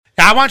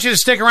I want you to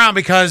stick around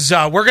because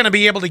we're going to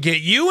be able to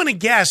get you and a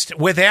guest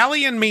with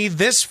Allie and me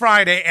this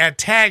Friday at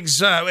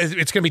Tags.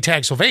 It's going to be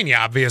Tag Sylvania,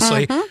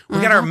 obviously. We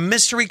got our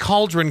Mystery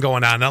Cauldron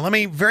going on. Now, let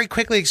me very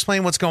quickly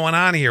explain what's going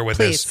on here with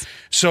this.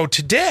 So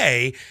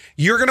today,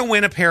 you're going to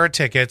win a pair of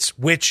tickets,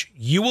 which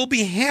you will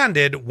be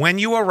handed when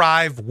you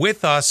arrive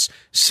with us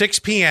 6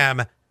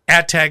 p.m.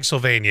 at Tag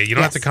Sylvania. You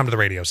don't have to come to the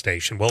radio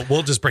station.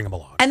 We'll just bring them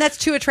along. And that's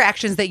 2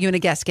 attractions that you and a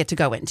guest get to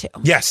go into.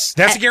 Yes,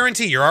 that's a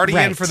guarantee. You're already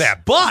in for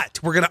that. But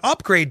we're going to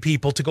upgrade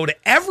people to go to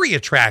every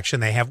attraction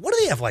they have. What do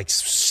they have, like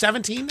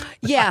 17?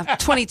 Yeah,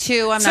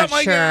 22. I'm not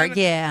Something sure. like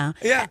that.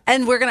 Yeah.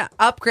 And we're going to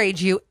upgrade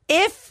you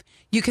if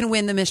you can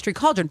win the Mystery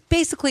Cauldron.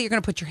 Basically, you're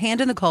going to put your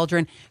hand in the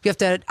cauldron. You have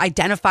to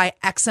identify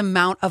X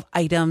amount of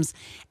items,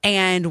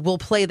 and we'll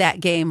play that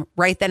game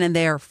right then and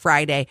there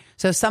Friday.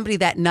 So somebody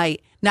that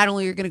night, not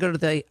only you're going to go to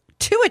the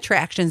 2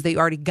 attractions that you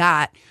already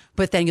got,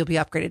 but then you'll be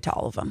upgraded to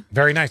all of them.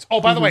 Very nice.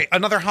 Oh, by the way,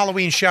 another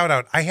Halloween shout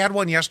out. I had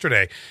one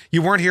yesterday.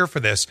 You weren't here for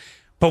this.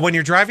 But when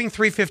you're driving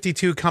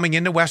 352 coming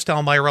into West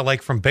Elmira,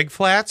 like from Big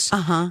Flats,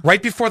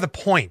 right before the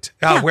point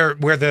where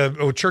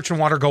the Church and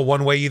Water go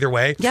one way either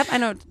way. Yep, I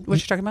know what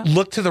you're talking about.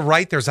 Look to the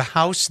right. There's a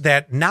house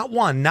that, not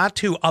one, not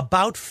two,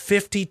 about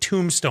 50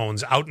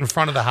 tombstones out in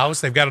front of the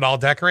house. They've got it all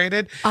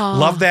decorated.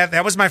 Love that.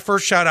 That was my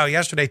first shout out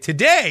yesterday.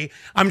 Today,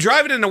 I'm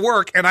driving into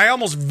work, and I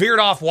almost veered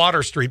off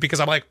Water Street because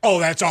I'm like,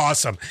 oh, that's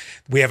awesome.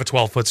 We have a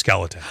 12-foot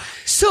skeleton.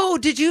 So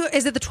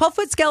is it the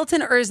 12-foot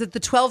skeleton, or is it the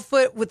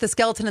 12-foot with the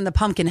skeleton and the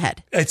pumpkin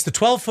head? It's the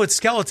 12-foot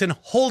skeleton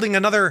holding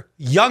another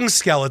young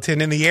skeleton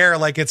in the air,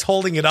 like it's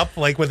holding it up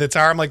like with its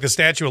arm, like the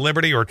Statue of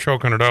Liberty, or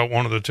choking it out,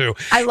 one of the two.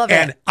 I love it.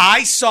 And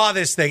I saw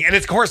this thing, and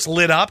it's, of course,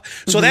 lit up.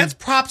 So that's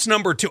props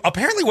number 2.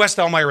 Apparently, West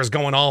Elmira is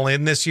going all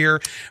in this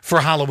year for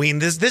Halloween.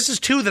 This is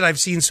 2 that I've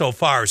seen so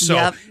far.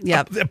 So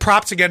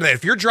props again to that.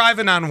 If you're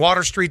driving on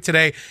Water Street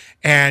today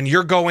and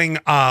you're going,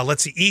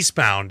 let's see,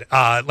 eastbound,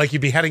 like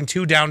you'd be heading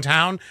to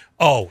downtown,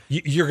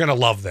 you're going to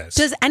love this.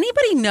 Does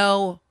anybody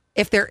know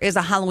if there is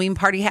a Halloween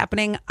party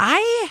happening?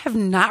 I have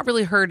not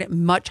really heard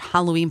much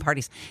Halloween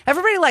parties.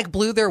 Everybody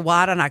blew their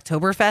wad on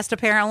Oktoberfest,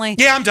 apparently.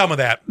 Yeah, I'm done with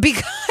that.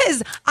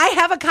 Because I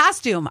have a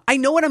costume. I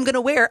know what I'm going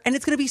to wear, and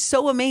it's going to be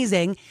so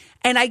amazing.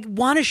 And I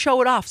want to show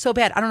it off so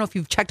bad. I don't know if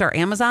you've checked our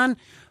Amazon,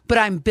 but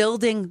I'm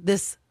building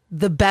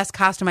the best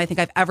costume I think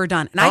I've ever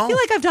done. And I feel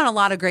like I've done a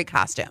lot of great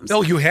costumes.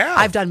 Oh, you have?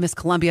 I've done Miss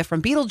Columbia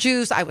from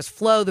Beetlejuice. I was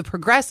Flo, the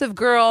progressive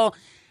girl.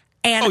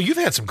 And you've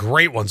had some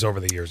great ones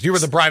over the years. You were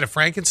the Bride of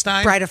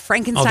Frankenstein? Bride of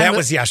Frankenstein. Oh, that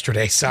was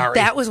yesterday. Sorry.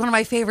 That was one of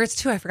my favorites,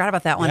 too. I forgot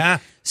about that one. Yeah.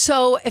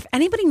 So if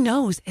anybody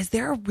knows, is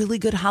there a really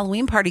good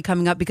Halloween party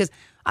coming up? Because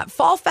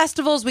fall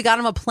festivals, we got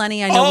them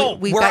aplenty. I know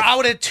we're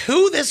out at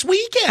 2 this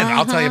weekend.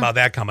 I'll tell you about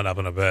that coming up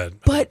in a bit.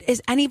 But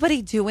is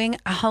anybody doing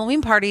a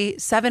Halloween party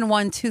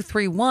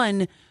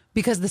 71231?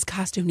 Because this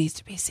costume needs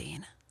to be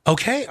seen.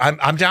 Okay.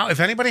 I'm down. If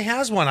anybody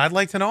has one, I'd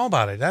like to know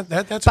about it.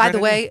 That's By the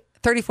way,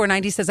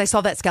 3490 says, I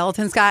saw that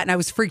skeleton, Scott, and I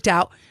was freaked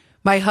out.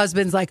 My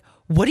husband's like,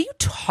 what are you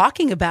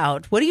talking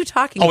about? What are you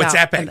talking about? Oh, it's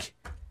epic.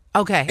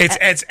 Okay.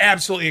 It's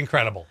absolutely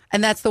incredible.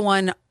 And that's the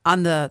one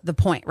on the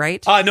point,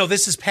 right? No,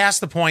 this is past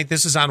the point.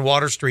 This is on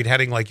Water Street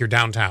heading like you're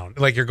downtown,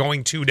 like you're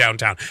going to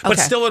downtown, but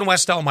still in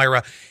West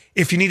Elmira.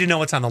 If you need to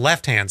know, it's on the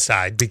left-hand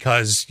side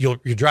because you're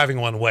driving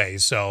one way.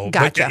 So,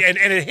 gotcha. And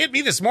it hit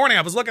me this morning.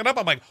 I was looking up.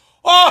 I'm like,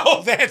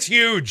 oh, that's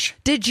huge.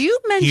 Did you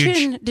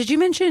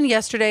mention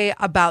yesterday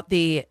about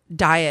the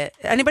diet?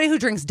 Anybody who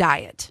drinks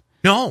diet?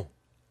 No.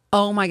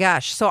 Oh my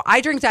gosh. So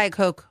I drink Diet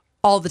Coke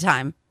all the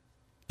time,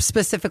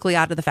 specifically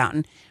out of the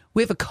fountain.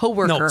 We have a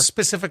coworker. No,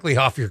 specifically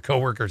off your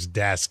coworker's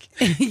desk.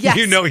 Yes.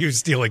 You know you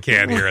steal a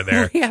can here or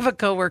there. We have a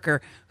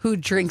coworker who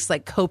drinks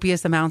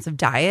copious amounts of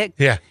diet.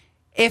 Yeah.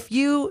 If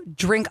you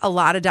drink a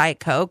lot of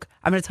Diet Coke,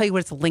 I'm going to tell you what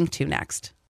it's linked to next.